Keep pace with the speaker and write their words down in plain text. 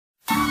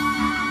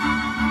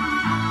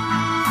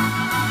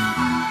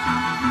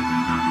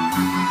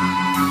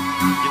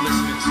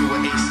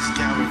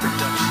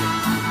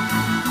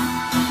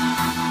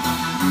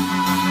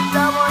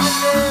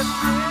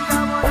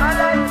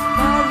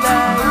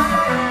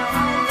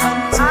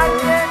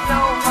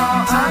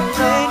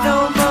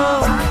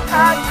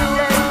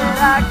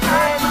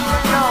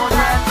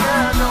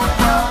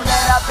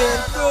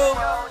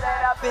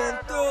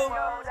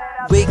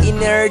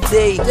every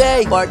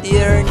day, party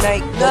every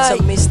night. Done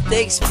some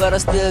mistakes, but I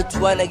still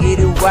tryna get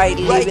it right.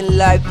 Living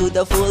life to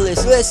the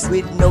fullest,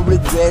 with no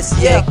regrets.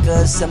 Yeah,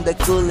 cause I'm the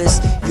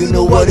coolest. You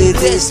know what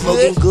it is.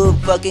 Smoking good,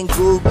 fucking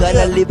cool.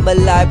 Gonna live my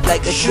life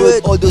like I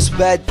should. All those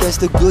bad turns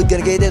to good.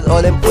 Gonna get it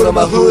all and put on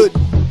my hood.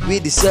 We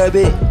deserve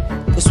it,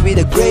 cause we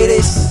the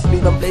greatest.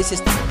 Been from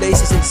places to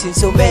places and seen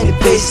so many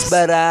places,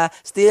 but I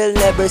still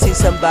never seen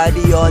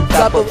somebody on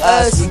top of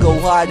us. We go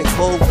hard and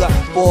cold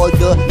for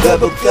the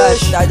love of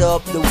cash. Tired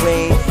of the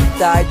rain,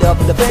 tired of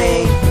the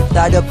pain,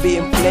 tired of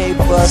being played,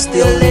 but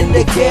still in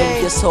the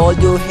game. Just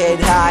hold your head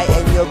high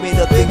and your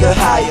middle finger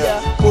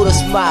higher. Put a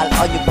smile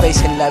on your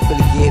face and life will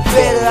get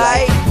better,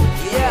 right?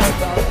 Yeah,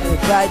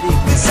 everybody.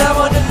 Cause I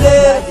wanna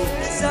live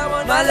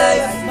my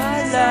life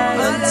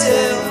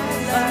until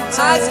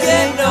I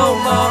can't no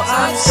more.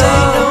 I'm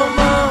saying no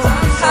more.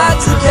 Hard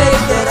today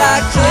that I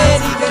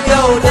can't even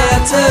go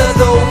down to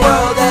the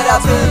world that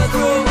I've been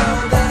through.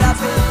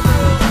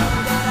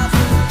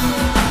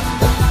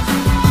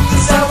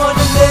 Cause I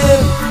wanna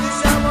live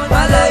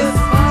my life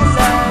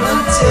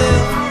until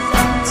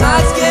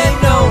I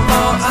can't no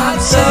more. I'm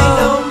saying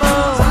no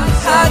more.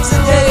 Hard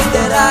today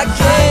that I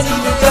can't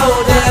even go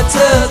down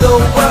to the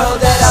world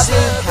that I've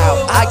been through. How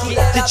I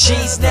get the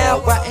cheese now,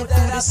 riding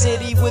through the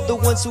city with the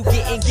ones who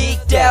getting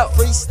geeked out.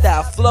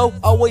 Freestyle flow,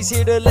 always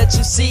here to let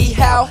you see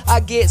how I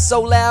get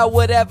so loud,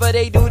 whatever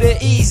they do to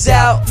ease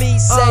out. Me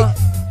say,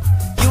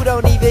 you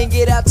don't even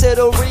get out to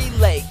the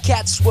relay.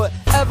 Catch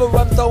whatever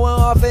I'm throwing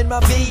off in my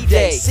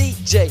B-day.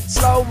 CJ,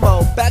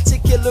 SLOMO, about to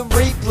kill him,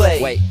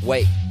 replay.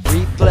 Wait,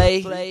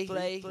 replay.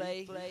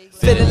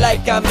 Feeling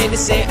like I'm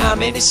innocent,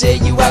 I'm in the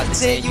shit. You out the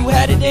tent, you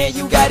had it in,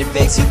 you got it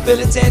fixed. You feel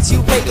intense,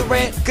 you pay the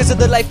rent, cause of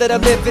the life that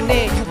I'm living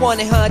in. You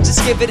want it, huh?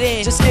 Just give it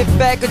in. Just give it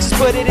back or just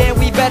put it in.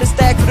 We better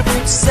stack for the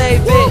future,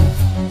 save it.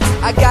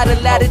 I got a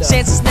lot of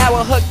chances, now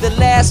I hooked the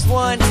last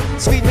one.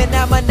 Screaming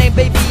out my name,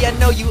 baby, I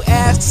know you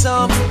asked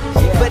some,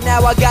 but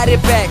now I got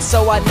it back,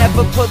 so I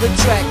never pull the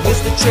track,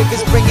 cause the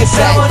triggers bring it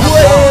back. I wanna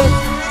live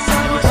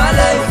my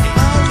life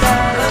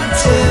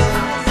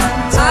until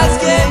I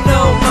can't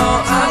no more.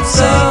 I'm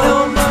saying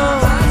no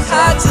more.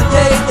 Hard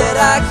today that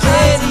I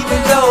can't even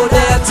go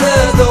down to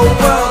the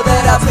world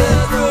that I've been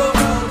through.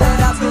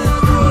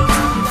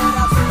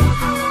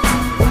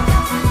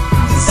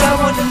 Cause I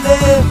wanna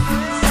live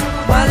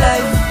my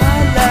life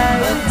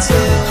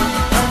until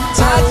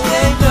I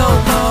can't no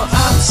more.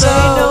 I'm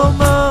saying no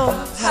more.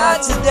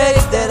 Hard today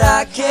that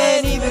I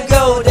can't even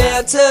go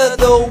down to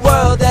the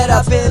world that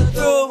I've been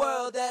through.